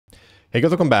Hey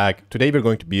guys, welcome back. Today we're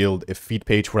going to build a feed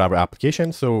page for our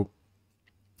application. So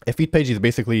a feed page is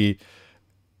basically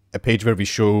a page where we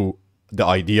show the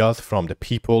ideas from the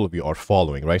people we are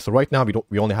following, right? So right now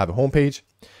we only have a home page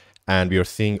and we are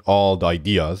seeing all the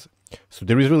ideas. So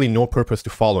there is really no purpose to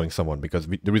following someone because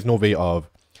there is no way of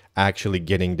actually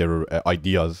getting their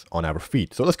ideas on our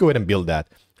feed. So let's go ahead and build that.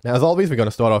 Now, as always, we're going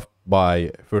to start off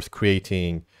by first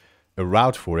creating a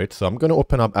route for it. So I'm going to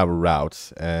open up our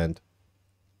routes, and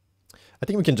I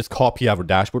think we can just copy our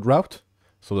dashboard route.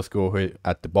 So let's go ahead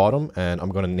at the bottom, and I'm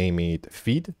going to name it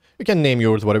feed. You can name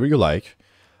yours whatever you like.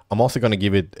 I'm also going to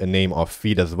give it a name of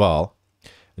feed as well.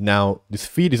 Now, this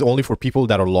feed is only for people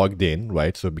that are logged in,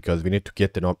 right? So because we need to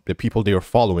get the people they are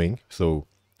following. So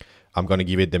I'm going to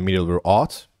give it the middleware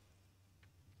auth.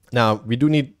 Now, we do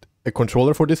need a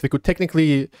controller for this. We could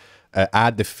technically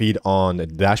add the feed on the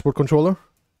dashboard controller.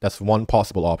 That's one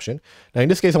possible option. Now, in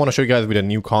this case, I want to show you guys with a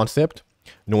new concept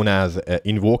known as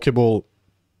invokable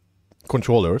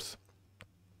controllers,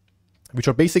 which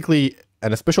are basically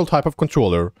a special type of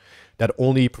controller that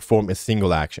only perform a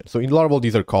single action. So in Laravel,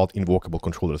 these are called invokable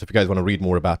controllers. If you guys want to read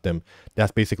more about them,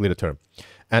 that's basically the term.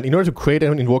 And in order to create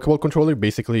an invokable controller,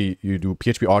 basically you do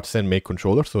PHP artisan make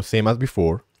controller. So same as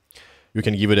before, you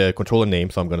can give it a controller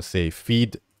name. So I'm going to say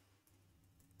feed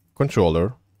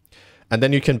controller, and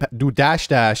then you can do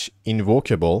 --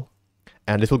 invokable,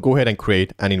 and this will go ahead and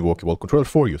create an invokable controller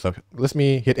for you. So let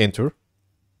me hit enter.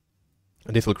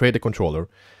 This will create a controller.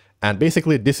 And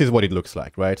basically, this is what it looks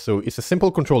like, right? So it's a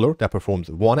simple controller that performs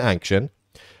one action,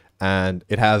 and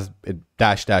it has a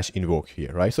 -- invoke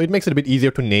here, right? So it makes it a bit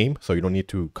easier to name, so you don't need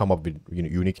to come up with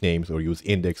unique names or use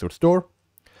index or store.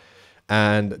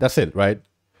 And that's it, right?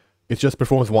 It just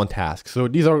performs one task. So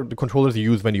these are the controllers you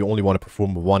use when you only want to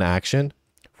perform one action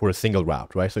for a single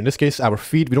route, right? So in this case, our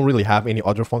feed, we don't really have any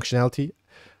other functionality.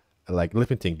 Like, let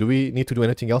me think, do we need to do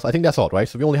anything else? I think that's all, right?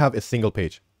 So we only have a single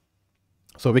page.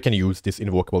 So we can use this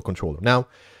invokable controller. Now,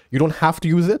 you don't have to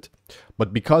use it,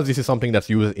 but because this is something that's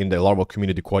used in the Laravel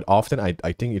community quite often,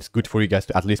 I think it's good for you guys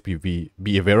to at least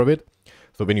be aware of it.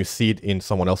 So when you see it in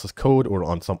someone else's code or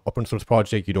on some open source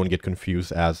project, you don't get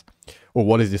confused as, oh,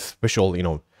 what is this special,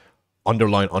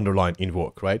 underline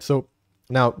invoke, right? So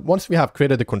now, once we have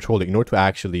created the controller, in order to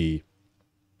actually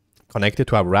connect it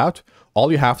to our route, all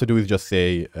you have to do is just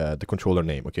say the controller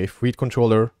name, okay? Feed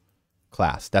controller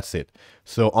class, that's it.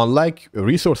 So unlike a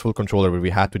resourceful controller where we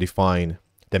had to define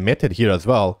the method here as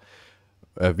well,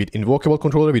 with invokable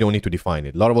controller, we don't need to define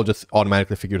it. Laravel just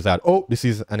automatically figures out, oh, this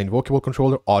is an invokable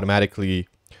controller, automatically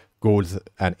goes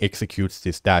and executes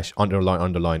this --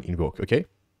 underline invoke, okay?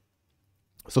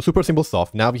 So super simple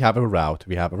stuff. Now we have our route,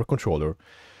 we have our controller.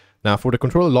 Now for the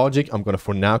controller logic, I'm going to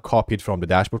for now copy it from the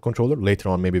dashboard controller. Later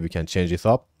on, maybe we can change this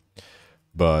up,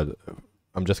 but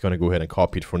I'm just going to go ahead and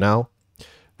copy it for now.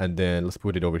 And then let's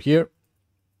put it over here.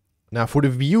 Now for the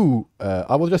view,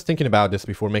 I was just thinking about this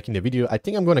before making the video. I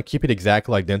think I'm going to keep it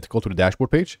exactly identical to the dashboard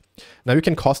page. Now you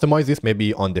can customize this.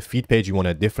 Maybe on the feed page, you want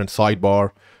a different sidebar,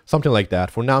 something like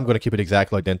that. For now, I'm going to keep it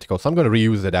exactly identical. So I'm going to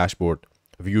reuse the dashboard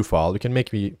view file. You can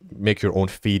make your own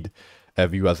feed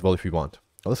view as well if you want.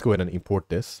 Now let's go ahead and import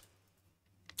this.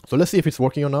 So let's see if it's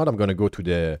working or not. I'm going to go to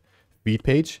the feed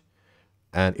page,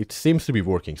 and it seems to be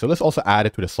working. So let's also add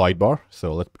it to the sidebar.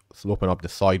 So let's open up the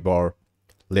sidebar,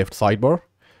 left sidebar.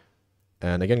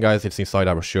 And again, guys, it's inside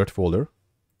our shared folder.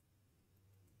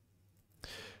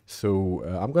 So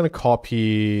I'm going to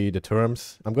copy the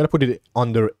terms. I'm going to put it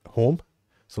under home.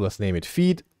 So let's name it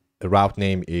feed. The route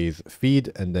name is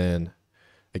feed. And then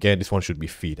again, this one should be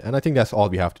feed. And I think that's all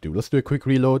we have to do. Let's do a quick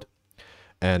reload.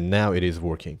 And now it is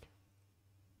working.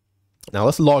 Now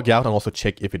let's log out and also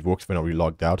check if it works when we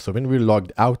logged out. So when we're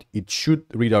logged out, it should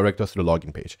redirect us to the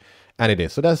login page. And it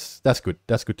is. So that's good.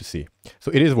 That's good to see.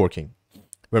 So it is working.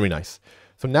 Very nice.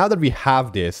 So now that we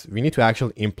have this, we need to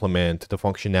actually implement the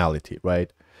functionality,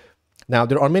 right? Now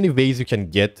there are many ways you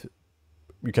can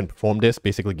perform this,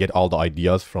 basically get all the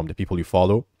ideas from the people you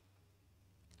follow.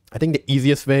 I think the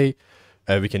easiest way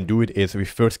we can do it is we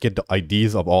first get the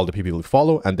IDs of all the people we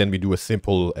follow, and then we do a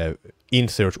simple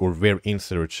in-search or where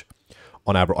in-search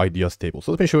on our ideas table.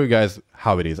 So let me show you guys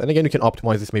how it is. And again, you can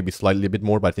optimize this maybe slightly a bit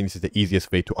more, but I think this is the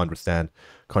easiest way to understand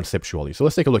conceptually. So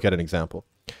let's take a look at an example.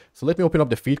 So let me open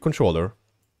up the feed controller.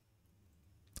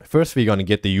 First, we're going to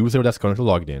get the user that's currently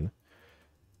logged in.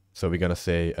 So we're going to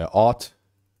say auth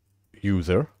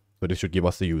user. So this should give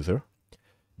us the user.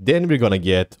 Then we're going to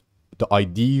get the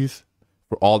IDs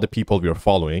for all the people we are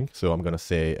following. So I'm going to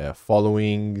say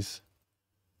following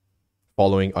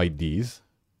IDs.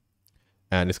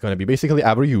 And it's going to be basically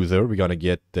our user. We're going to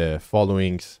get the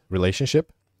followings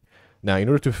relationship. Now, in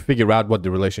order to figure out what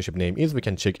the relationship name is, we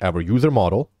can check our user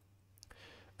model.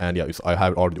 And yeah, I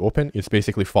have it already open. It's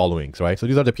basically followings, right? So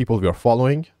these are the people we are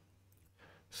following.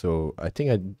 So I think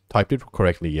I typed it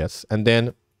correctly, yes. And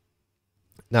then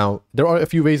now there are a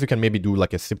few ways you can maybe do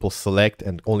like a simple select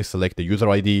and only select the user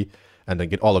ID and then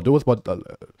get all of those. But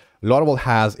Laravel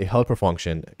has a helper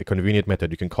function, a convenient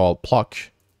method you can call pluck.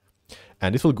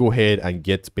 And this will go ahead and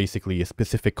get basically a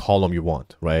specific column you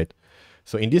want, right?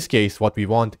 So in this case, what we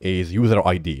want is user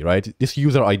ID, right? This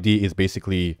user ID is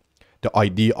basically the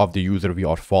ID of the user we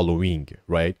are following,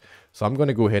 right? So I'm going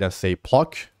to go ahead and say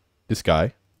pluck this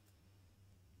guy.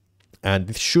 And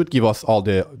this should give us all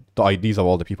the IDs of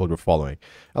all the people we're following.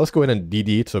 Now let's go ahead and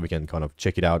DD it so we can kind of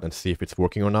check it out and see if it's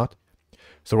working or not.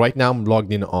 So right now I'm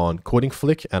logged in on Coding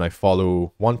Flick and I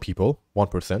follow one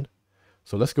person.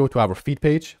 So let's go to our feed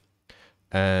page.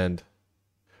 And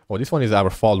oh, this one is our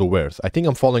followers. I think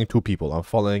I'm following two people. I'm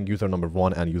following user number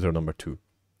 1 and user number 2.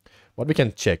 What we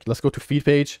can check, let's go to feed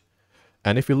page.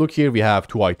 And if you look here, we have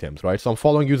 2 items, right? So I'm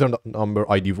following user number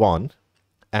ID 1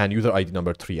 and user ID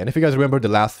number 3. And if you guys remember the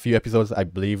last few episodes, I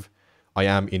believe I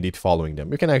am indeed following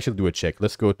them. You can actually do a check.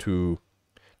 Let's go to,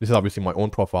 this is obviously my own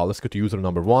profile. Let's go to user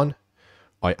number 1.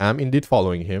 I am indeed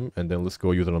following him. And then let's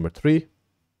go user number 3.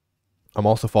 I'm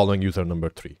also following user number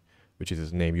 3, which is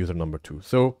his name, user number 2.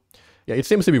 So yeah, it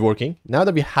seems to be working. Now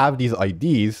that we have these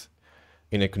IDs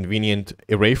in a convenient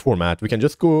array format, we can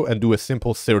just go and do a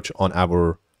simple search on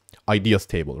our ideas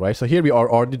table, right? So here we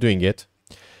are already doing it.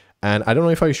 And I don't know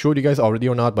if I showed you guys already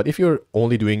or not, but if you're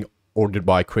only doing ordered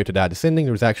by created at descending,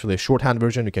 there's actually a shorthand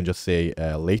version. You can just say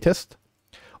latest.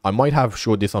 I might have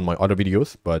showed this on my other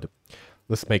videos, but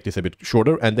let's make this a bit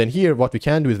shorter. And then here, what we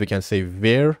can do is we can say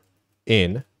where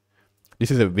in.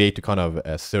 This is a way to kind of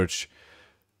search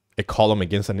a column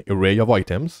against an array of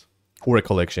items or a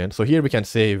collection. So here we can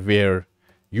say where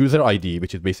user ID,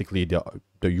 which is basically the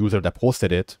user that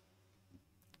posted it,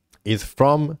 is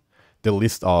from the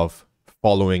list of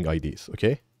following IDs,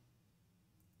 okay?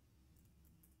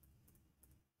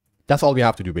 That's all we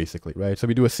have to do basically, right? So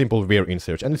we do a simple where in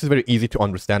search, and this is very easy to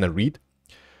understand and read.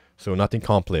 So nothing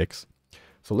complex.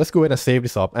 So let's go ahead and save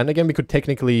this up. And again, we could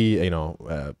technically,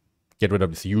 get rid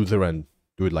of this user and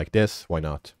do it like this. Why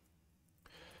not?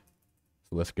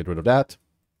 So let's get rid of that.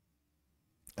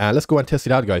 And let's go and test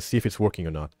it out, guys. See if it's working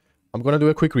or not. I'm going to do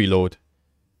a quick reload.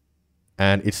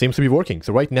 And it seems to be working.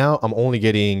 So right now, I'm only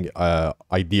getting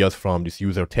ideas from this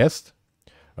user test.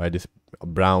 Right, this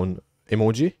brown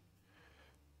emoji.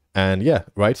 And yeah,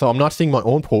 right. So I'm not seeing my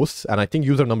own posts. And I think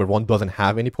user number 1 doesn't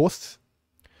have any posts.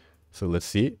 So let's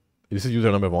see. This is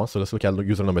user number 1. So let's look at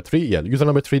user number 3. Yeah, user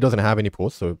number 3 doesn't have any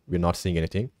posts. So we're not seeing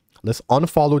anything. Let's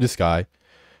unfollow this guy.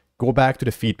 Go back to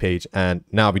the feed page. And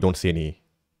now we don't see any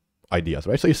ideas,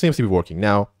 right? So it seems to be working.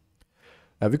 Now,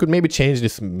 we could maybe change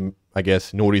this, I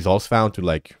guess, no results found to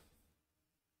like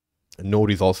no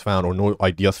results found or no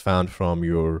ideas found from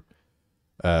your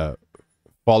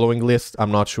following list.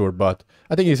 I'm not sure, but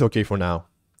I think it's okay for now.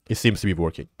 It seems to be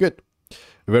working. Good.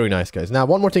 Very nice, guys. Now,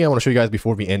 one more thing I want to show you guys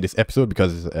before we end this episode,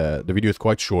 because the video is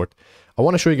quite short. I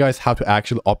want to show you guys how to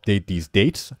actually update these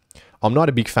dates. I'm not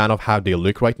a big fan of how they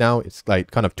look right now. It's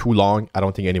like kind of too long. I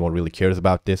don't think anyone really cares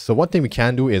about this. So one thing we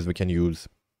can do is we can use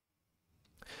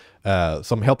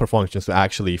some helper functions to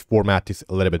actually format this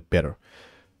a little bit better.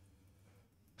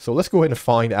 So let's go ahead and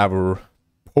find our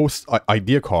post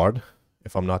idea card,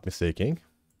 if I'm not mistaken.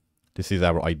 This is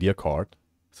our idea card.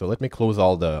 So let me close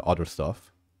all the other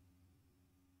stuff.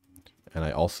 And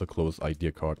I also close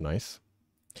idea card. Nice.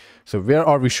 So where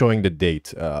are we showing the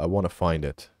date? I want to find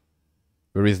it.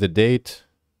 Where is the date?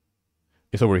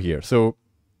 It's over here. So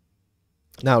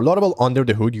now Laravel under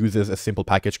the hood uses a simple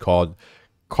package called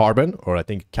Carbon, or I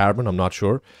think Carbon, I'm not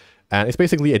sure. And it's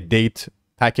basically a date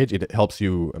package. It helps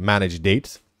you manage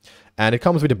dates. And it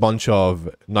comes with a bunch of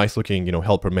nice looking,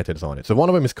 helper methods on it. So one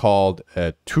of them is called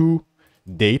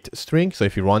toDateString. So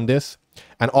if you run this,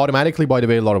 and automatically, by the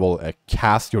way, Laravel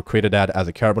casts your created ad as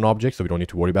a Carbon object, so we don't need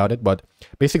to worry about it. But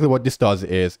basically what this does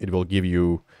is it will give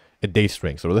you a date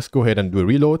string. So let's go ahead and do a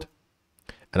reload.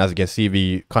 And as you can see,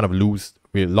 we kind of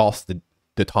lost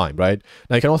the time, right?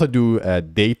 Now you can also do a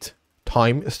date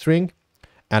time string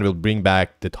and we'll bring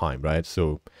back the time, right?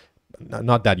 So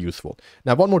not that useful.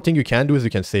 Now, one more thing you can do is you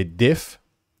can say diff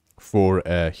for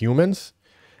humans,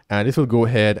 and this will go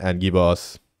ahead and give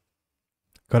us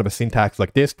kind of a syntax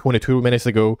like this 22 minutes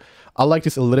ago. I like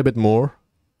this a little bit more.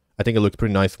 I think it looked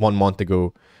pretty nice 1 month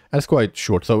ago, and it's quite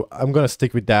short. So I'm going to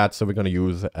stick with that. So we're going to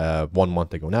use 1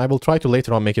 month ago. Now I will try to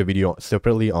later on make a video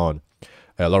separately on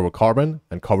Laravel Carbon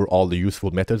and cover all the useful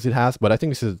methods it has. But I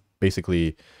think this is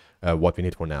basically what we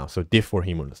need for now. So diff for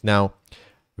humans. Now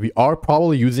we are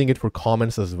probably using it for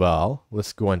comments as well.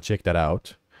 Let's go and check that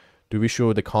out. Do we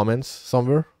show the comments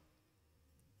somewhere?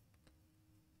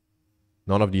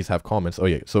 None of these have comments. Oh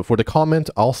yeah, so for the comment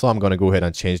also I'm going to go ahead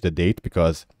and change the date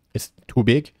because it's too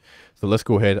big. So let's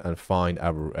go ahead and find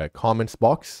our comments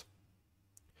box.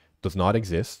 Does not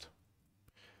exist.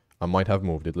 I might have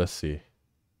moved it. Let's see.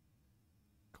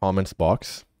 Comments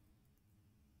box.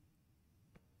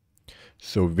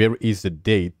 So where is the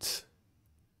date?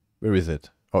 Where is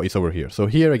it? Oh, it's over here. So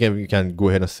here again, we can go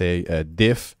ahead and say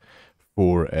diff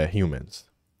for humans.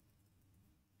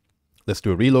 Let's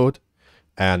do a reload.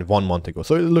 And 1 month ago.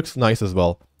 So it looks nice as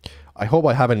well. I hope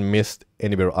I haven't missed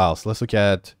anywhere else. Let's look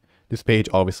at this page.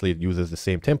 Obviously, it uses the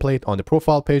same template. On the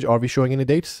profile page, are we showing any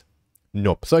dates?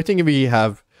 Nope. So I think we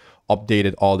have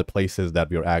updated all the places that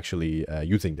we are actually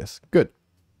using this. Good.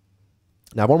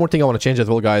 Now, one more thing I want to change as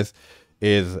well, guys,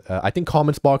 is I think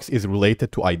comments box is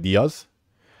related to ideas.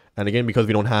 And again, because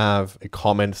we don't have a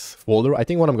comments folder, I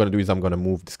think what I'm going to do is I'm going to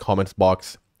move this comments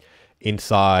box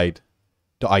inside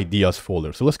the ideas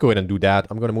folder. So let's go ahead and do that.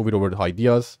 I'm going to move it over to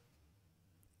ideas.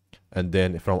 And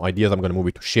then from ideas, I'm going to move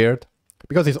it to shared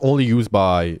because it's only used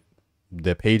by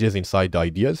the pages inside the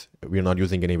ideas. We're not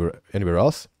using anywhere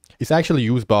else. It's actually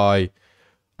used by,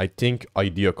 I think,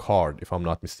 idea card, if I'm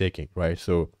not mistaken, right?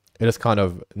 So it is kind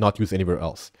of not used anywhere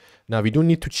else. Now we do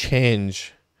need to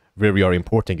change where we are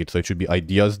importing it. So it should be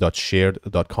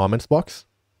ideas.shared.comments box.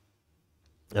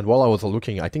 And while I was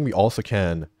looking, I think we also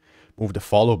can move the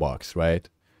follow box, right?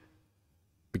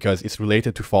 Because it's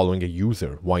related to following a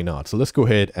user. Why not? So let's go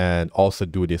ahead and also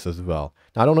do this as well.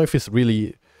 Now, I don't know if it's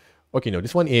really... Okay, no,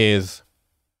 this one is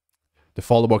the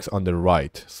follow box on the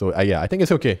right. So yeah, I think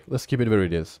it's okay. Let's keep it where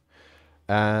it is.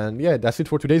 And yeah, that's it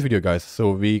for today's video, guys.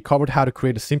 So we covered how to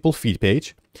create a simple feed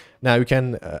page. Now you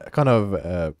can kind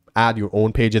of add your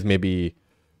own pages, maybe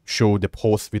show the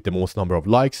post with the most number of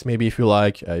likes. Maybe if you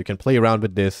like, you can play around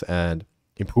with this and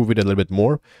improve it a little bit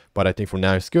more, but I think for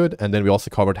now it's good. And then we also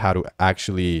covered how to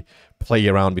actually play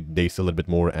around with dates a little bit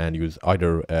more and use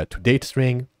either to date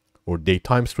string or date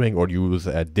time string, or use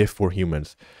a diff for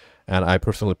humans. And I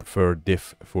personally prefer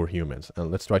diff for humans.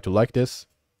 And let's try to like this.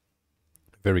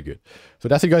 Very good. So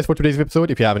that's it, guys, for today's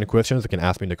episode. If you have any questions, you can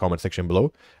ask me in the comment section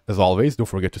below. As always, don't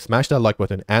forget to smash that like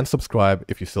button and subscribe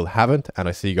if you still haven't. And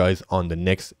I see you guys on the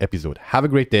next episode. Have a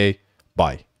great day.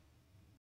 Bye.